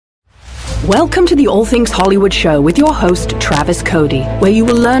Welcome to the All Things Hollywood show with your host, Travis Cody, where you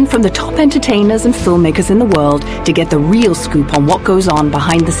will learn from the top entertainers and filmmakers in the world to get the real scoop on what goes on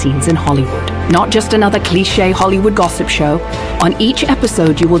behind the scenes in Hollywood. Not just another cliche Hollywood gossip show. On each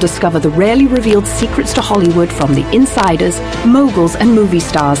episode, you will discover the rarely revealed secrets to Hollywood from the insiders, moguls, and movie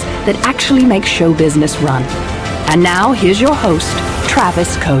stars that actually make show business run. And now, here's your host,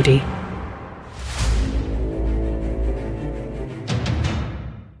 Travis Cody.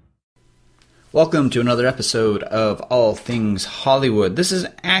 Welcome to another episode of All Things Hollywood. This is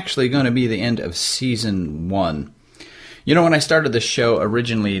actually going to be the end of Season 1. You know, when I started this show,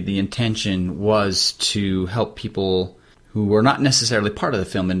 originally the intention was to help people who were not necessarily part of the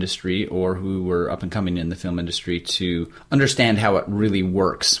film industry or who were up and coming in the film industry to understand how it really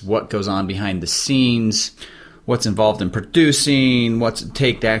works, what goes on behind the scenes, what's involved in producing, what's it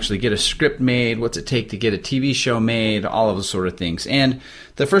take to actually get a script made, what's it take to get a TV show made, all of those sort of things. And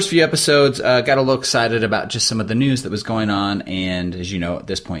the first few episodes got a little excited about just some of the news that was going on, and as you know, at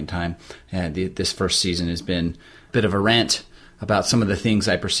this point in time, this first season has been a bit of a rant about some of the things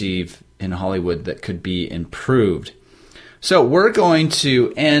I perceive in Hollywood that could be improved. So we're going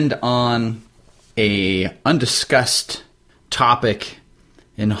to end on a undiscussed topic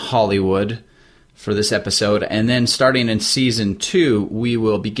in Hollywood for this episode, and then starting in Season 2, we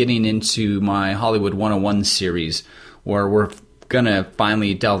will be getting into my Hollywood 101 series, where we're going to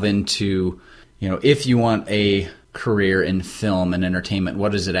finally delve into, if you want a career in film and entertainment,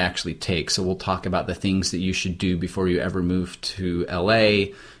 what does it actually take? So we'll talk about the things that you should do before you ever move to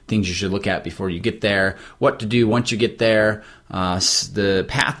LA, things you should look at before you get there, what to do once you get there, the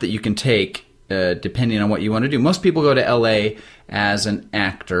path that you can take depending on what you want to do. Most people go to LA as an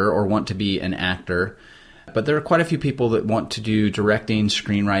actor or want to be an actor, but there are quite a few people that want to do directing,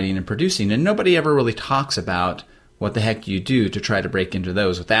 screenwriting, and producing, and nobody ever really talks about what the heck you do to try to break into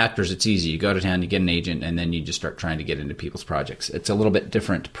those. With actors, it's easy. You go to town, you get an agent, and then you just start trying to get into people's projects. It's a little bit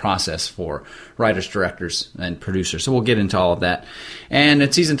different process for writers, directors, and producers, so we'll get into all of that. And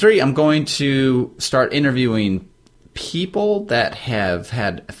in Season 3, I'm going to start interviewing people that have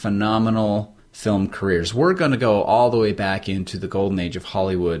had phenomenal film careers. We're going to go all the way back into the golden age of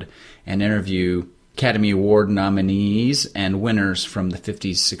Hollywood and interview Academy Award nominees and winners from the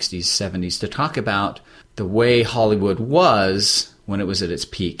 50s, 60s, 70s to talk about the way Hollywood was when it was at its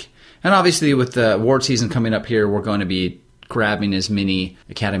peak. And obviously with the award season coming up here, we're going to be grabbing as many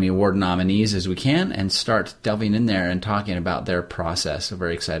Academy Award nominees as we can and start delving in there and talking about their process. So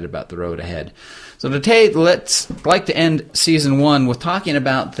very excited about the road ahead. So today, let's like to end Season 1 with talking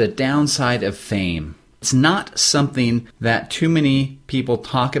about the downside of fame. It's not something that too many people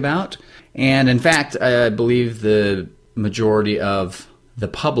talk about. And in fact, I believe the majority of the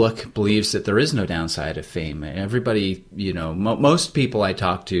public believes that there is no downside of fame. Everybody, most people I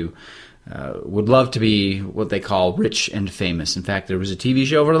talk to would love to be what they call rich and famous. In fact, there was a TV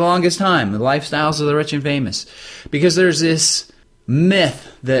show for the longest time, The Lifestyles of the Rich and Famous, because there's this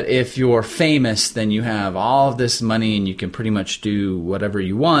myth that if you're famous, then you have all of this money and you can pretty much do whatever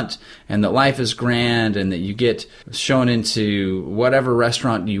you want, and that life is grand, and that you get shown into whatever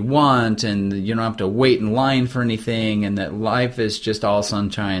restaurant you want, and you don't have to wait in line for anything, and that life is just all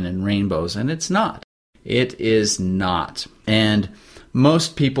sunshine and rainbows. And it's not. It is not. And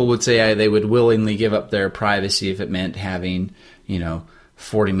most people would say they would willingly give up their privacy if it meant having,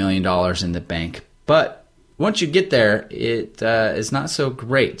 $40 million in the bank. But once you get there, it is not so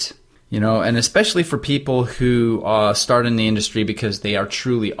great, and especially for people who start in the industry because they are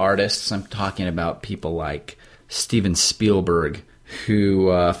truly artists. I'm talking about people like Steven Spielberg,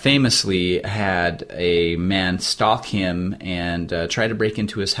 who famously had a man stalk him and try to break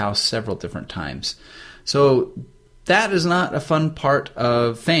into his house several different times. So that is not a fun part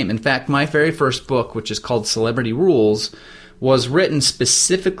of fame. In fact, my very first book, which is called Celebrity Rules, was written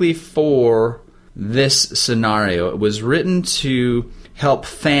specifically for this scenario. It was written to help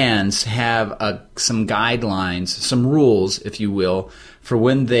fans have some guidelines, some rules, if you will, for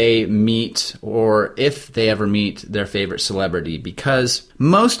when they meet or if they ever meet their favorite celebrity. Because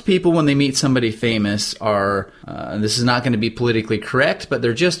most people, when they meet somebody famous, are, this is not going to be politically correct, but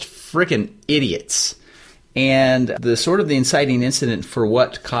they're just freaking idiots. And the inciting incident for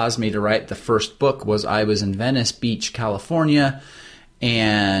what caused me to write the first book was I was in Venice Beach, California,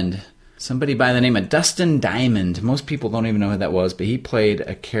 and somebody by the name of Dustin Diamond, most people don't even know who that was, but he played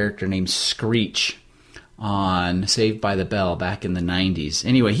a character named Screech on Saved by the Bell back in the 90s.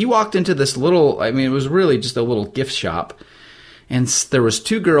 Anyway, he walked into this it was really just a little gift shop, and there was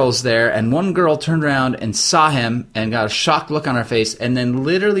two girls there, and one girl turned around and saw him and got a shocked look on her face and then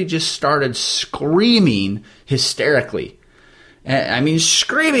literally just started screaming hysterically. And, I mean,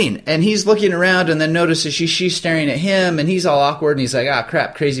 screaming. And he's looking around and then notices she's staring at him, and he's all awkward, and he's like, ah,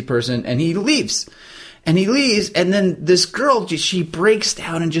 crap, crazy person. And he leaves. And he leaves, and then this girl, she breaks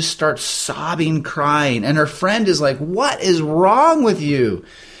down and just starts sobbing, crying. And her friend is like, what is wrong with you?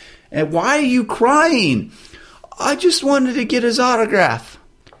 And why are you crying? I just wanted to get his autograph.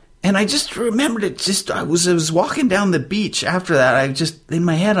 And I just remembered it. I was walking down the beach after that. In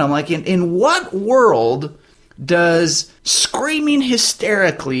my head, I'm like, in what world does screaming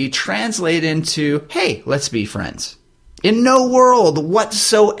hysterically translate into, hey, let's be friends? In no world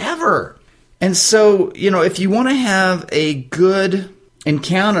whatsoever. And so, if you want to have a good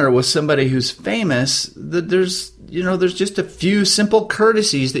encounter with somebody who's famous, there's just a few simple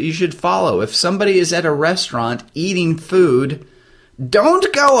courtesies that you should follow. If somebody is at a restaurant eating food,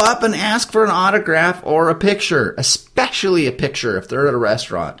 don't go up and ask for an autograph or a picture, especially a picture if they're at a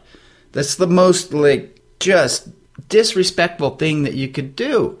restaurant. That's the most, just disrespectful thing that you could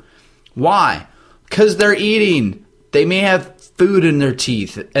do. Why? Because they're eating. They may have food in their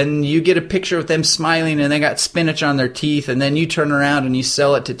teeth, and you get a picture of them smiling and they got spinach on their teeth, and then you turn around and you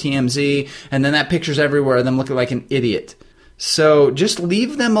sell it to TMZ, and then that picture's everywhere of them looking like an idiot. So just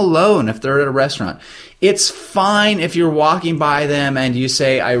leave them alone if they're at a restaurant. It's fine if you're walking by them and you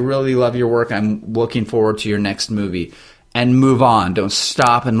say, I really love your work, I'm looking forward to your next movie, and move on. Don't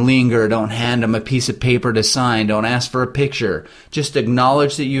stop and linger. Don't hand them a piece of paper to sign. Don't ask for a picture. Just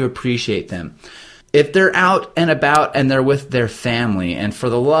acknowledge that you appreciate them. If they're out and about and they're with their family, and for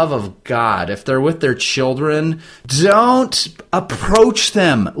the love of God, if they're with their children, don't approach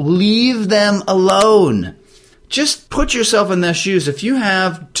them. Leave them alone. Just put yourself in their shoes. If you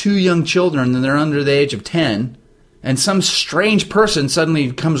have 2 young children and they're under the age of 10, and some strange person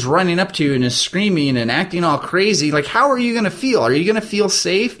suddenly comes running up to you and is screaming and acting all crazy, how are you going to feel? Are you going to feel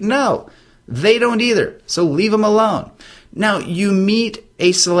safe? No, they don't either. So leave them alone. Now, you meet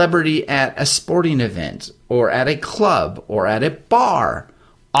a celebrity at a sporting event or at a club or at a bar.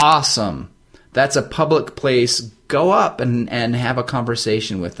 Awesome. That's a public place. Go up and have a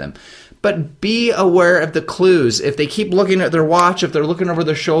conversation with them. But be aware of the clues. If they keep looking at their watch, if they're looking over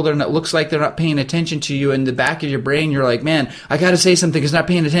their shoulder and it looks like they're not paying attention to you, in the back of your brain, you're like, man, I got to say something because they're not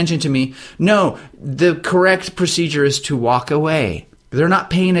paying attention to me. No, the correct procedure is to walk away. They're not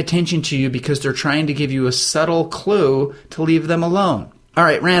paying attention to you because they're trying to give you a subtle clue to leave them alone. All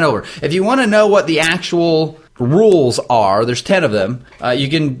right, ran over. If you want to know what the actual rules are, there's 10 of them.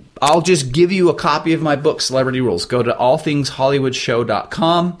 I'll just give you a copy of my book, Celebrity Rules. Go to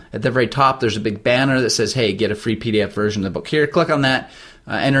allthingshollywoodshow.com. At the very top, there's a big banner that says, hey, get a free PDF version of the book here. Click on that,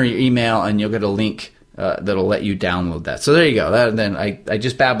 enter your email, and you'll get a link that'll let you download that. So there you go. Then I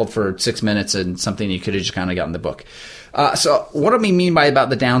just babbled for 6 minutes and something you could have just kind of gotten in the book. So what do we mean by about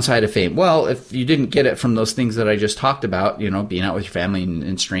the downside of fame? Well, if you didn't get it from those things that I just talked about, being out with your family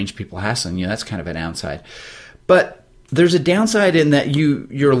and strange people hassling you, that's kind of a downside. But there's a downside in that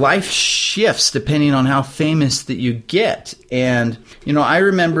your life shifts depending on how famous that you get. And, I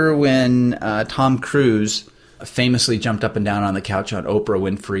remember when Tom Cruise famously jumped up and down on the couch on Oprah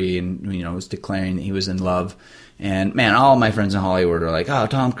Winfrey and, was declaring that he was in love. And, man, all my friends in Hollywood are like, oh,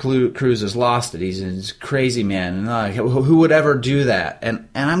 Tom Cruise has lost it. He's a crazy man. And who would ever do that? And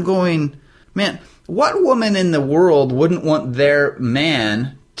I'm going, man, what woman in the world wouldn't want their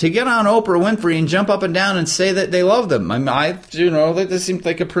man to get on Oprah Winfrey and jump up and down and say that they love them? That seemed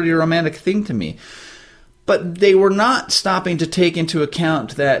like a pretty romantic thing to me. But they were not stopping to take into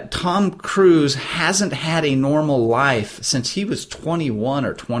account that Tom Cruise hasn't had a normal life since he was 21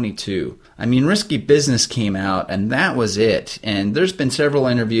 or 22. I mean, Risky Business came out, and that was it. And there's been several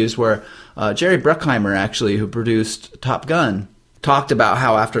interviews where Jerry Bruckheimer, actually, who produced Top Gun, talked about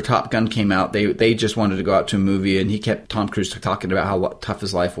how after Top Gun came out, they just wanted to go out to a movie, and he kept Tom Cruise talking about how tough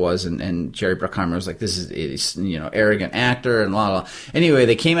his life was, and Jerry Bruckheimer was like, this is arrogant actor, and blah, blah. Anyway,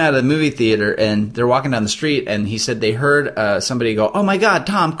 they came out of the movie theater, and they're walking down the street, and he said they heard somebody go, oh my God,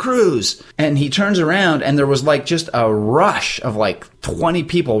 Tom Cruise! And he turns around, and there was just a rush of 20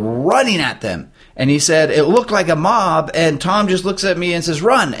 people running at them. And he said, it looked like a mob, and Tom just looks at me and says,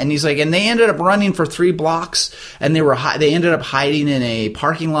 run. And he's like, and they ended up running for 3 blocks, and they ended up hiding in a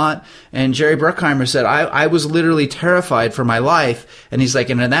parking lot. And Jerry Bruckheimer said, I was literally terrified for my life. And he's like,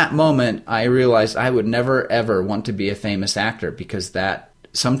 and in that moment, I realized I would never, ever want to be a famous actor, because that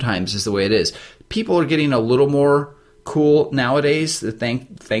sometimes is the way it is. People are getting a little more cool nowadays,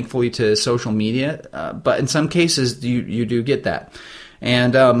 thankfully to social media. But in some cases, you do get that.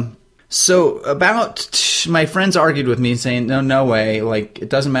 And so about my friends argued with me saying, no way. Like, it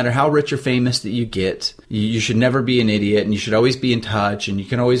doesn't matter how rich or famous that you get. You should never be an idiot, and you should always be in touch, and you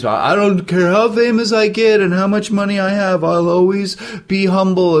can always, I don't care how famous I get and how much money I have. I'll always be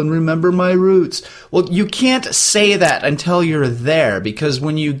humble and remember my roots. Well, you can't say that until you're there, because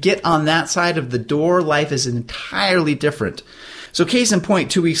when you get on that side of the door, life is entirely different. So case in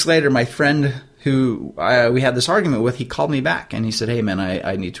point, 2 weeks later, my friend who we had this argument with, he called me back and he said, hey man,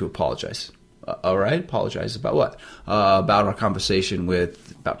 I need to apologize. All right, apologize about what? About our conversation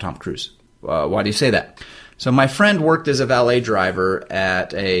about Tom Cruise. Why do you say that? So my friend worked as a valet driver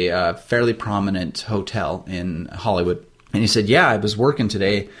at a fairly prominent hotel in Hollywood. And he said, yeah, I was working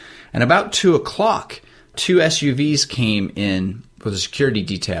today. And about 2 o'clock, 2 SUVs came in with a security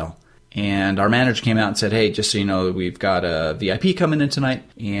detail. And our manager came out and said, hey, just so you know, we've got a VIP coming in tonight.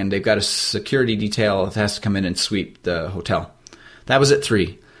 And they've got a security detail that has to come in and sweep the hotel. That was at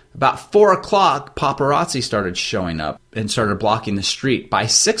 3. About 4 o'clock, paparazzi started showing up and started blocking the street. By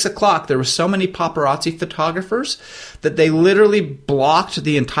 6 o'clock, there were so many paparazzi photographers that they literally blocked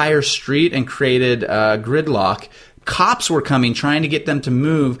the entire street and created gridlock. Cops were coming, trying to get them to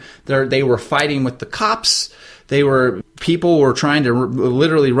move. They were fighting with the cops. People were trying to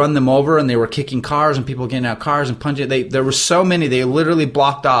literally run them over, and they were kicking cars and people getting out of cars and punching. There were so many, they literally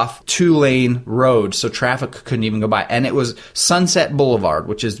blocked off 2-lane roads so traffic couldn't even go by. And it was Sunset Boulevard,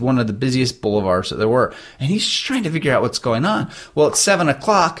 which is one of the busiest boulevards that there were. And he's just trying to figure out what's going on. Well, at 7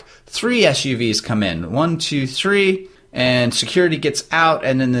 o'clock, 3 SUVs come in. 1, 2, 3. And security gets out,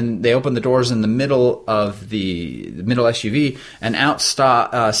 and then they open the doors in the middle of the middle SUV, and out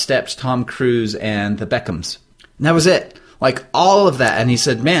steps Tom Cruise and the Beckhams. And that was it. Like, all of that. And he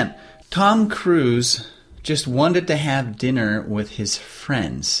said, man, Tom Cruise just wanted to have dinner with his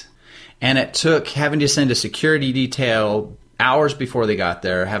friends. And it took having to send a security detail hours before they got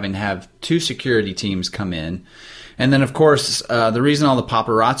there, having to have 2 security teams come in. And then, of course, the reason all the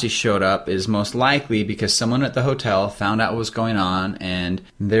paparazzi showed up is most likely because someone at the hotel found out what was going on. And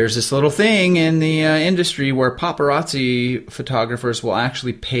there's this little thing in the industry where paparazzi photographers will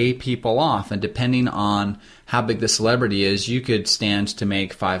actually pay people off. And depending on how big the celebrity is, you could stand to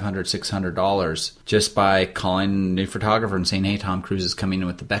make $500, $600 just by calling the photographer and saying, hey, Tom Cruise is coming in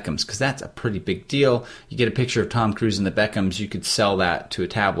with the Beckhams, because that's a pretty big deal. You get a picture of Tom Cruise and the Beckhams, you could sell that to a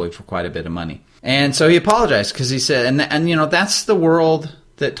tabloid for quite a bit of money. And so he apologized because he said, and you know, that's the world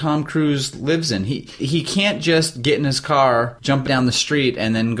that Tom Cruise lives in. He can't just get in his car, jump down the street,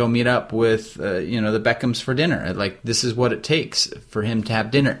 and then go meet up with the Beckhams for dinner. Like, this is what it takes for him to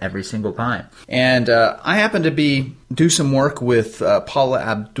have dinner every single time. And I happened to do some work with Paula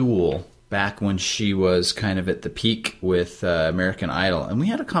Abdul back when she was kind of at the peak with American Idol. And we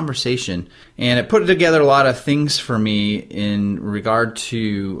had a conversation, and it put together a lot of things for me in regard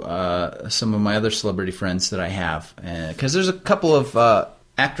to some of my other celebrity friends that I have. Because there's a couple of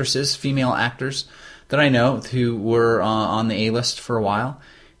actresses, female actors, that I know who were on the A-list for a while.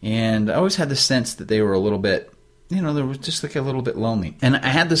 And I always had the sense that they were a little bit, they were just like a little bit lonely. And I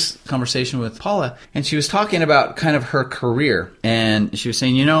had this conversation with Paula, and she was talking about kind of her career. And she was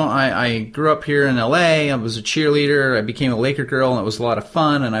saying, I grew up here in LA, I was a cheerleader, I became a Laker girl, and it was a lot of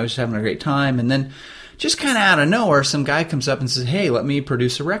fun, and I was having a great time. And then just kind of out of nowhere, some guy comes up and says, hey, let me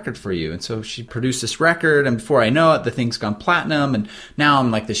produce a record for you. And so she produced this record, and before I know it, the thing's gone platinum, and now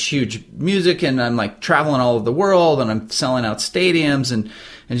I'm like this huge music, and I'm like traveling all over the world, and I'm selling out stadiums, and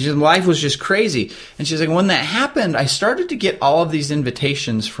life was just crazy. And she's like, when that happened, I started to get all of these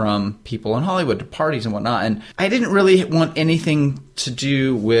invitations from people in Hollywood to parties and whatnot, and I didn't really want anything to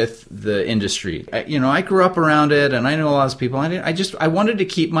do with the industry. I grew up around it, and I know a lot of people. I wanted to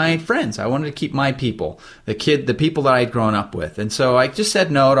keep my friends. I wanted to keep my people, the people that I'd grown up with. And so I just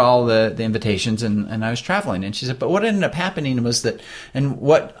said no to all the invitations, and I was traveling. And she said, but what ended up happening was that, and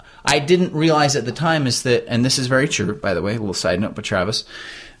what I didn't realize at the time is that, and this is very true, by the way, a little side note, but Travis,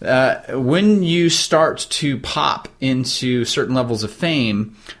 when you start to pop into certain levels of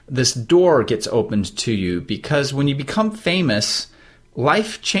fame, this door gets opened to you, because when you become famous,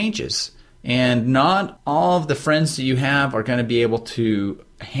 life changes, and not all of the friends that you have are going to be able to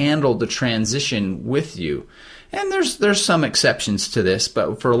handle the transition with you. And there's some exceptions to this,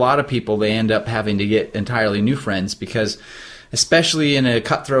 but for a lot of people, they end up having to get entirely new friends, because especially in a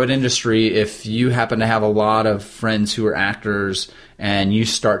cutthroat industry, if you happen to have a lot of friends who are actors and you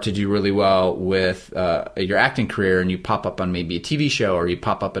start to do really well with your acting career, and you pop up on maybe a TV show, or you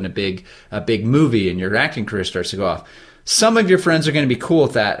pop up in a big movie, and your acting career starts to go off, some of your friends are going to be cool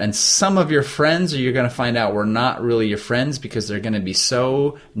with that, and some of your friends you're going to find out were not really your friends, because they're going to be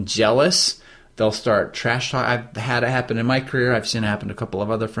so jealous They'll start trash talk. I've had it happen in my career. I've seen it happen to a couple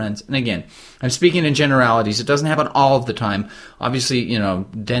of other friends. And again, I'm speaking in generalities. It doesn't happen all of the time. Obviously,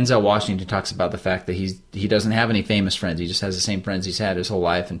 Denzel Washington talks about the fact that he doesn't have any famous friends. He just has the same friends he's had his whole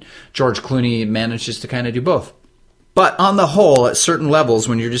life. And George Clooney manages to kind of do both. But on the whole, at certain levels,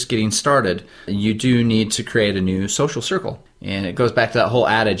 when you're just getting started, you do need to create a new social circle. And it goes back to that whole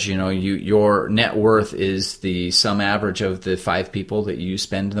adage, your net worth is the sum average of the 5 people that you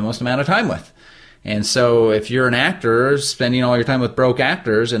spend the most amount of time with. And so if you're an actor spending all your time with broke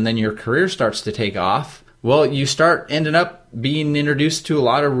actors and then your career starts to take off, well, you start ending up being introduced to a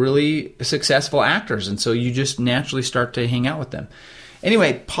lot of really successful actors. And so you just naturally start to hang out with them.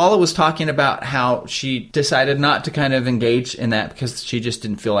 Anyway, Paula was talking about how she decided not to kind of engage in that because she just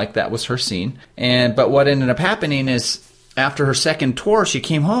didn't feel like that was her scene. But what ended up happening is after her second tour, she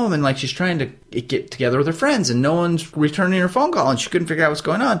came home and she's trying to get together with her friends and no one's returning her phone call and she couldn't figure out what's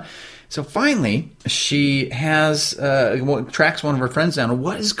going on. So finally, she tracks one of her friends down.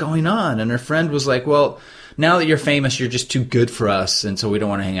 What is going on? And her friend was like, well, now that you're famous, you're just too good for us, and so we don't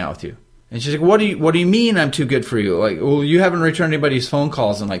want to hang out with you. And she's like, what do you mean I'm too good for you? Well, you haven't returned anybody's phone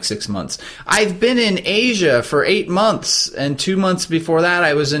calls in 6 months. I've been in Asia for 8 months, and 2 months before that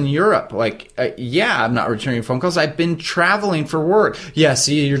I was in Europe. Yeah, I'm not returning phone calls. I've been traveling for work. Yeah,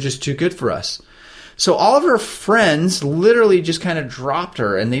 see, you're just too good for us. So all of her friends literally just kind of dropped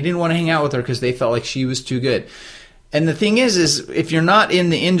her, and they didn't want to hang out with her because they felt like she was too good. And the thing is if you're not in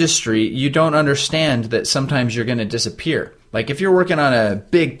the industry, you don't understand that sometimes you're going to disappear. If you're working on a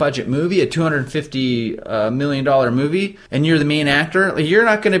big budget movie, a $250 million movie, and you're the main actor, you're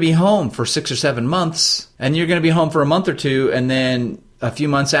not going to be home for 6 or 7 months, and you're going to be home for a month or two, and then a few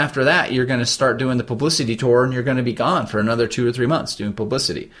months after that, you're going to start doing the publicity tour, and you're going to be gone for another 2 or 3 months doing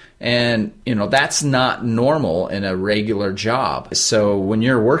publicity. And, that's not normal in a regular job. So when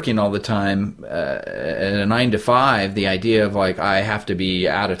you're working all the time at a 9 to 5, the idea of I have to be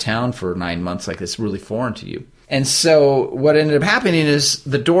out of town for 9 months, it's really foreign to you. And so what ended up happening is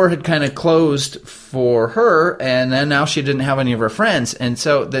the door had kind of closed for her, and then now she didn't have any of her friends. And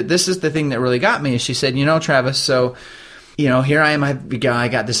so this is the thing that really got me. Is she said, Travis, so here I am, I've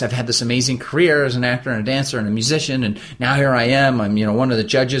had this amazing career as an actor and a dancer and a musician, and now here I am, I'm, one of the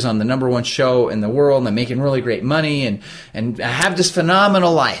judges on the #1 show in the world, and I'm making really great money, and I have this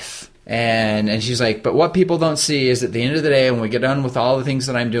phenomenal life. And she's like, but what people don't see is at the end of the day, when we get done with all the things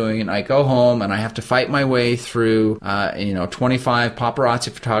that I'm doing, and I go home and I have to fight my way through, 25 paparazzi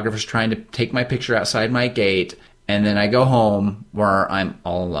photographers trying to take my picture outside my gate, and then I go home where I'm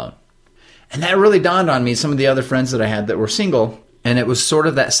all alone. And that really dawned on me, some of the other friends that I had that were single, and it was sort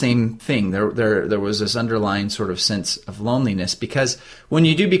of that same thing. There was this underlying sort of sense of loneliness, because when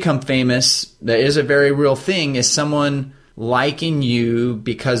you do become famous, there is a very real thing, is someone liking you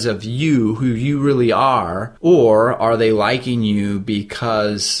because of you, who you really are, or are they liking you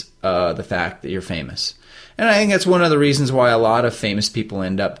because the fact that you're famous? And I think that's one of the reasons why a lot of famous people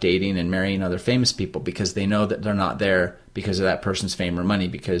end up dating and marrying other famous people, because they know that they're not there because of that person's fame or money,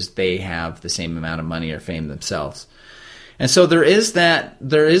 because they have the same amount of money or fame themselves. And so there is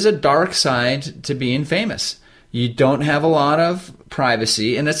a dark side to being famous. You don't have a lot of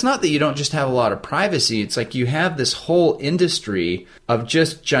privacy, and it's not that you don't just have a lot of privacy, it's you have this whole industry of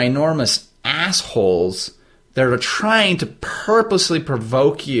just ginormous assholes that are trying to purposely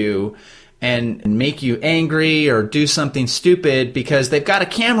provoke you and make you angry or do something stupid because they've got a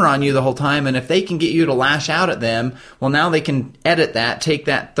camera on you the whole time, and if they can get you to lash out at them, well, now they can edit that, take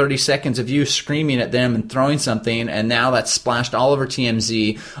that 30 seconds of you screaming at them and throwing something, and now that's splashed all over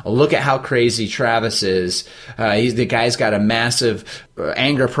TMZ. Look at how crazy Travis is. The guy's got a massive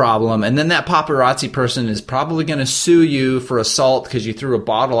anger problem, and then that paparazzi person is probably going to sue you for assault because you threw a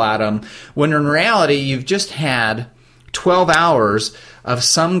bottle at him, when in reality, you've just had 12 hours of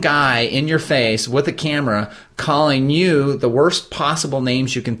some guy in your face with a camera calling you the worst possible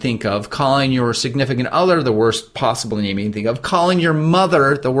names you can think of, calling your significant other the worst possible name you can think of, calling your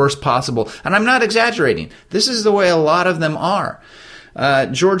mother the worst possible. And I'm not exaggerating. This is the way a lot of them are.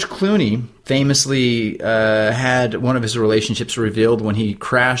 George Clooney famously had one of his relationships revealed when he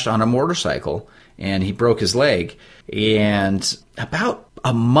crashed on a motorcycle and he broke his leg. And about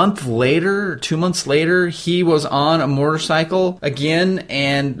a month later, 2 months later, he was on a motorcycle again,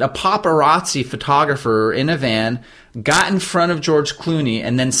 and a paparazzi photographer in a van got in front of George Clooney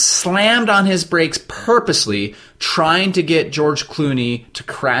and then slammed on his brakes purposely, trying to get George Clooney to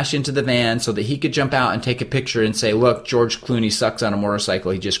crash into the van so that he could jump out and take a picture and say, look, George Clooney sucks on a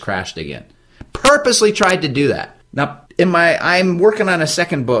motorcycle, he just crashed again. Purposely tried to do that. Now, I'm working on a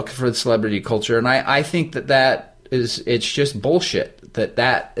second book for the celebrity culture, and I think it's just bullshit.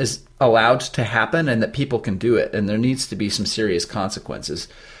 That is allowed to happen and that people can do it. And there needs to be some serious consequences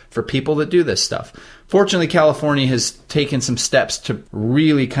for people that do this stuff. Fortunately, California has taken some steps to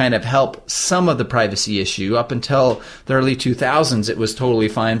really kind of help some of the privacy issue. Up until the early 2000s, it was totally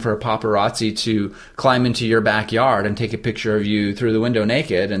fine for a paparazzi to climb into your backyard and take a picture of you through the window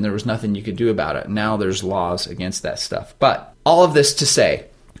naked, and there was nothing you could do about it. Now there's laws against that stuff. But all of this to say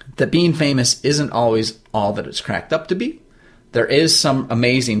that being famous isn't always all that it's cracked up to be. There is some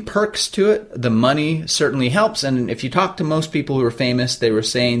amazing perks to it. The money certainly helps. And if you talk to most people who are famous, they were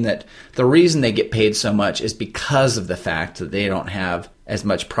saying that the reason they get paid so much is because of the fact that they don't have as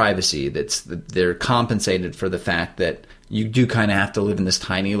much privacy. They're compensated for the fact that you do kind of have to live in this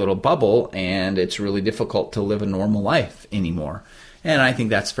tiny little bubble, and it's really difficult to live a normal life anymore. And I think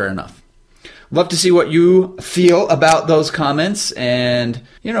that's fair enough. Love to see what you feel about those comments. And,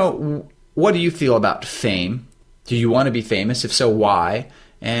 what do you feel about fame? Do you want to be famous? If so, why?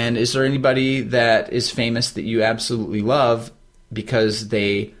 And is there anybody that is famous that you absolutely love because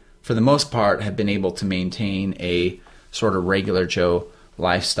they, for the most part, have been able to maintain a sort of regular Joe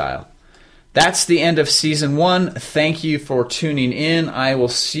lifestyle? That's the end of Season 1. Thank you for tuning in. I will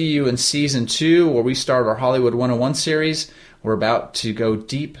see you in Season 2, where we start our Hollywood 101 series. We're about to go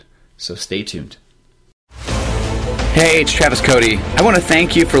deep, so stay tuned. Hey, it's Travis Cody. I want to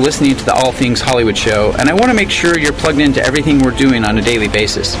thank you for listening to the All Things Hollywood show, and I want to make sure you're plugged into everything we're doing on a daily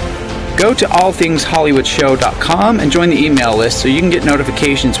basis. Go to allthingshollywoodshow.com and join the email list so you can get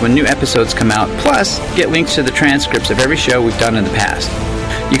notifications when new episodes come out, plus get links to the transcripts of every show we've done in the past.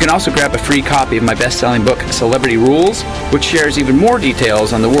 You can also grab a free copy of my best-selling book, Celebrity Rules, which shares even more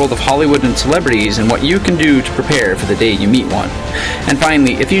details on the world of Hollywood and celebrities and what you can do to prepare for the day you meet one. And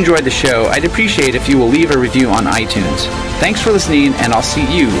finally, if you enjoyed the show, I'd appreciate if you will leave a review on iTunes. Thanks for listening, and I'll see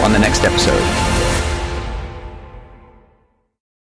you on the next episode.